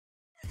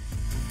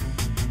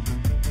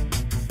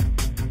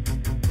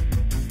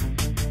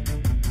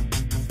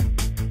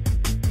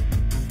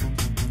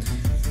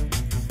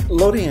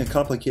Loading a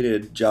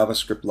complicated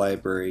JavaScript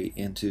library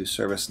into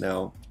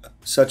ServiceNow,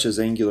 such as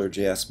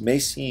AngularJS, may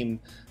seem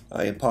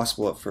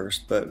impossible at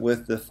first, but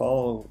with the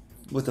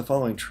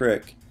following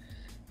trick,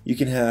 you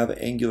can have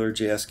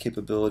AngularJS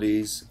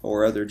capabilities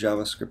or other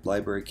JavaScript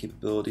library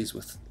capabilities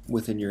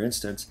within your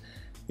instance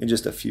in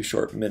just a few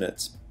short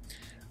minutes.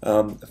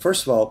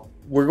 First of all,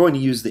 we're going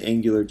to use the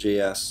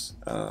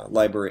AngularJS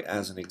library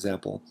as an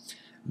example,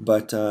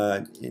 but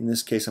in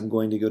this case I'm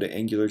going to go to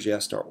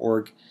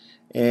angularjs.org,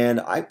 and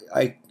I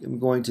am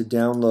going to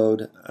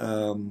download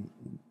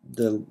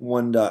the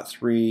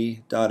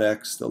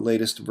 1.3.x, the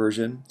latest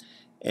version.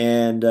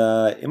 And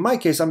in my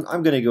case, I'm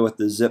going to go with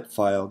the zip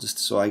file just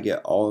so I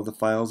get all of the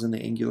files in the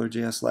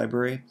AngularJS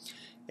library.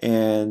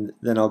 And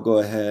then I'll go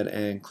ahead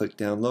and click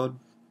download.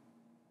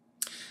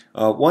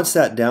 Once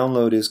that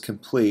download is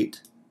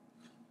complete,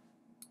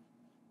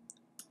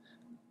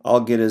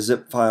 I'll get a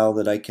zip file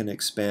that I can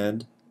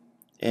expand.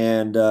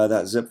 And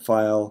that zip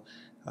file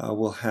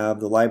will have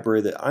the library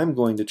that I'm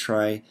going to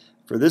try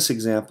for this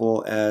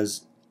example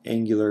as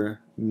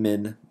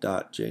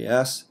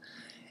AngularMin.js.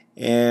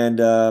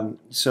 And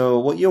so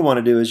what you'll want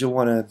to do is you'll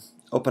want to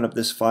open up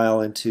this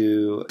file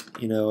into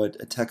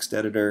a text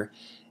editor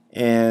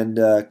and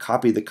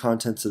copy the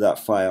contents of that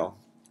file.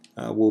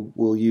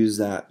 We'll use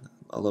that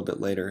a little bit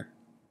later.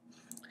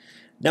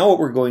 Now what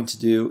we're going to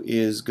do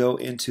is go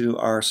into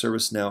our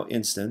ServiceNow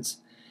instance,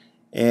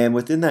 and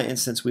within that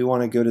instance we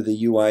want to go to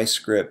the UI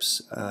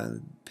scripts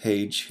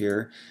page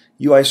here.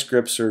 UI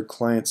scripts are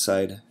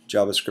client-side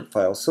JavaScript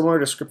files, similar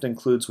to script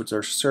includes, which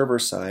are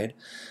server-side.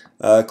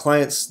 These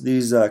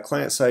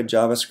client-side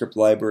JavaScript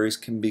libraries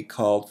can be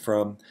called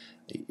from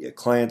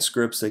client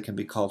scripts, they can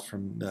be called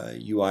from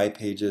UI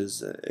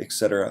pages,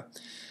 etc.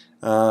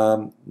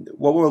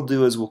 What we'll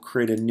do is we'll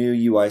create a new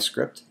UI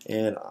script,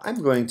 and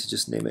I'm going to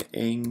just name it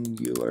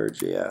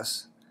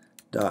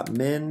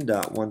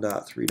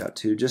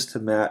AngularJS.min.1.3.2 just to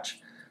match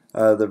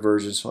the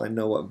version, so I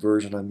know what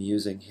version I'm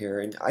using here,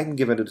 and I can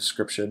give it a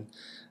description.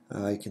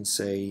 I can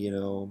say,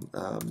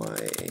 my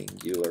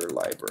Angular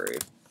library.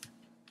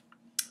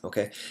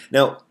 Okay,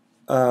 now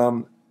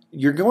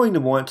you're going to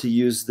want to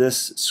use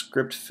this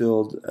script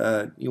field.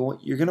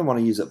 You're going to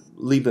want to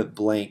leave it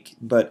blank.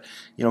 But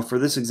for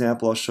this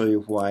example, I'll show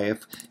you why.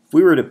 If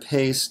we were to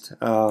paste,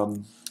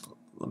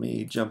 let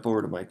me jump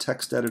over to my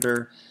text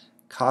editor,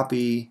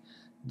 copy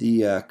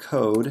the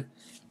code,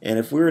 and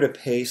if we were to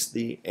paste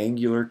the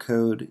Angular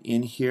code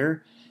in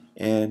here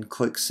and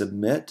click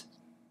submit,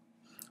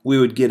 we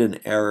would get an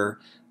error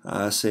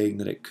saying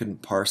that it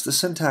couldn't parse. The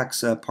syntax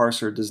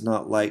parser does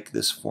not like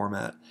this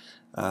format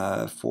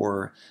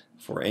for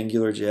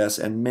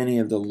AngularJS and many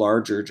of the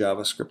larger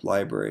JavaScript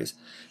libraries.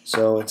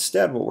 So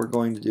instead what we're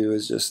going to do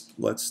is just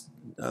let's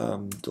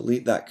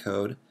delete that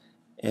code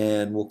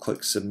and we'll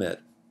click submit.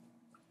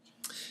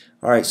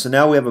 Alright, so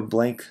now we have a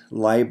blank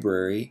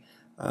library,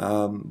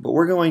 but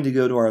we're going to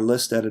go to our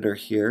list editor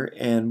here,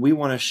 and we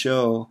want to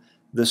show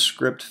the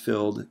script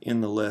field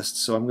in the list.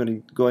 So I'm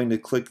going to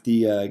click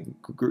the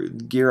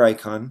gear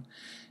icon,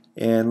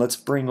 and let's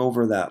bring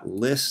over that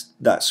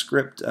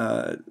script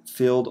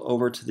field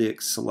over to the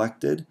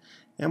selected,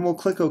 and we'll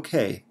click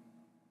OK.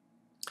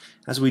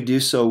 As we do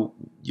so,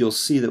 you'll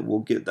see that we'll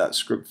get that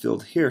script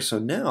field here. So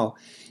now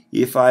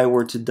if I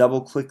were to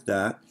double click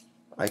that,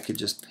 I could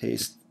just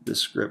paste the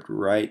script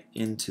right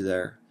into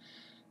there,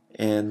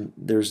 and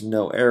there's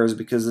no errors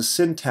because the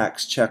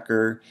syntax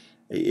checker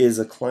is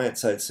a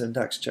client-side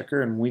syntax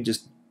checker, and we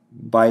just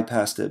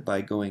bypassed it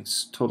by going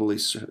totally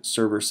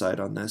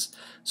server-side on this.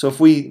 So if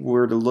we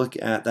were to look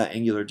at that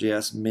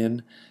AngularJS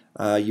min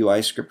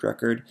UI script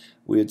record,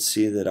 we would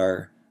see that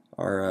our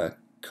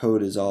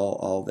code is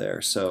all there.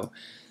 So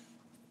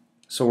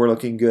we're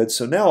looking good.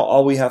 So now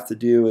all we have to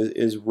do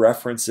is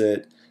reference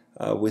it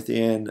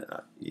within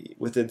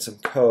some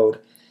code.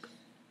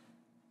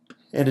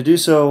 And to do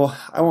so,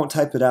 I won't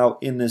type it out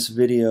in this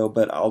video,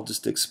 but I'll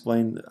just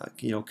explain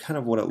kind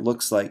of what it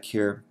looks like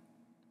here.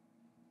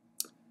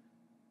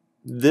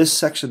 This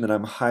section that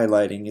I'm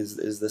highlighting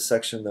is the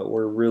section that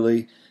we're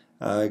really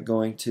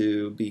going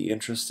to be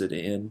interested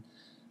in.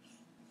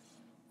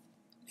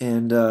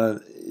 And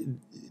to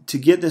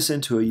get this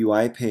into a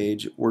UI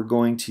page, we're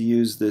going to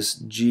use this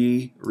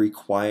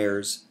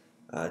gRequires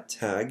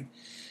tag.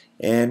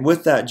 And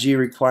with that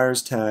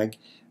gRequires tag,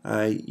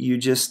 you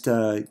just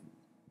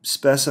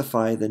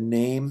specify the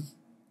name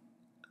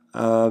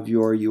of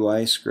your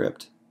UI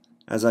script,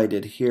 as I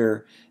did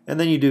here, and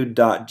then you do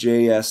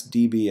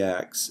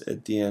 .jsdbx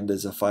at the end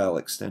as a file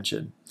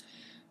extension.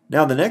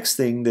 Now the next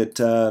thing that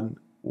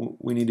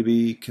we need to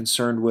be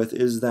concerned with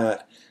is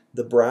that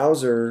the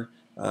browser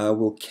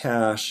will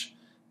cache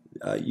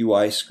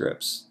UI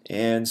scripts,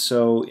 and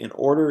so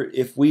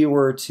if we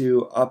were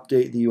to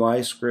update the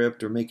UI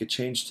script or make a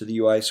change to the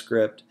UI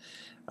script,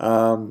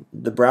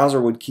 the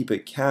browser would keep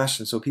it cached,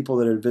 and so people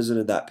that had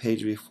visited that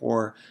page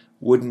before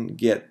wouldn't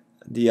get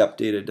the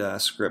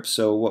updated script.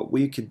 So what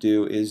we could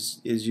do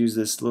is use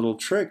this little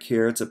trick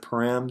here. It's a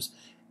params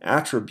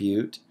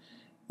attribute,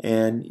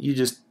 and you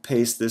just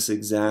paste this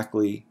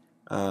exactly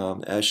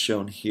as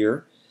shown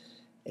here,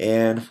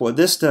 And what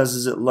this does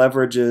is it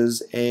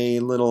leverages a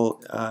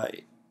little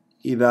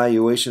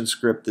evaluation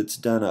script that's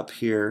done up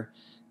here.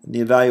 And the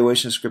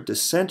evaluation script,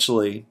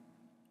 essentially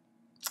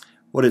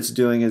what it's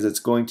doing is it's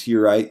going to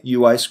your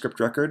UI script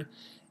record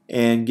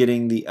and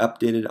getting the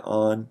updated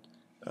on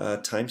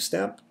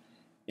timestamp,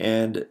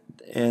 and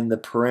the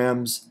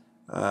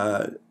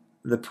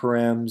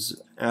params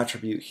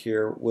attribute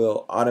here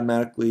will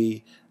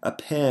automatically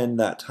append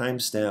that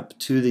timestamp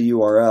to the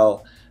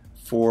URL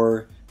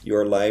for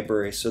your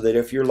library, so that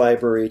if your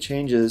library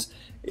changes,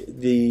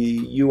 the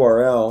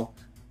URL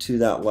to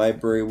that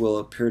library will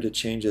appear to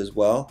change as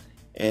well,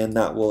 and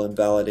that will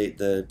invalidate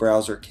the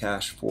browser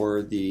cache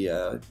for the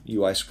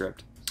UI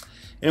script.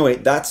 Anyway,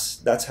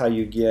 that's how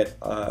you get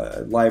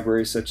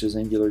libraries such as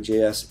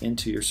AngularJS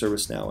into your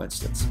ServiceNow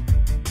instance.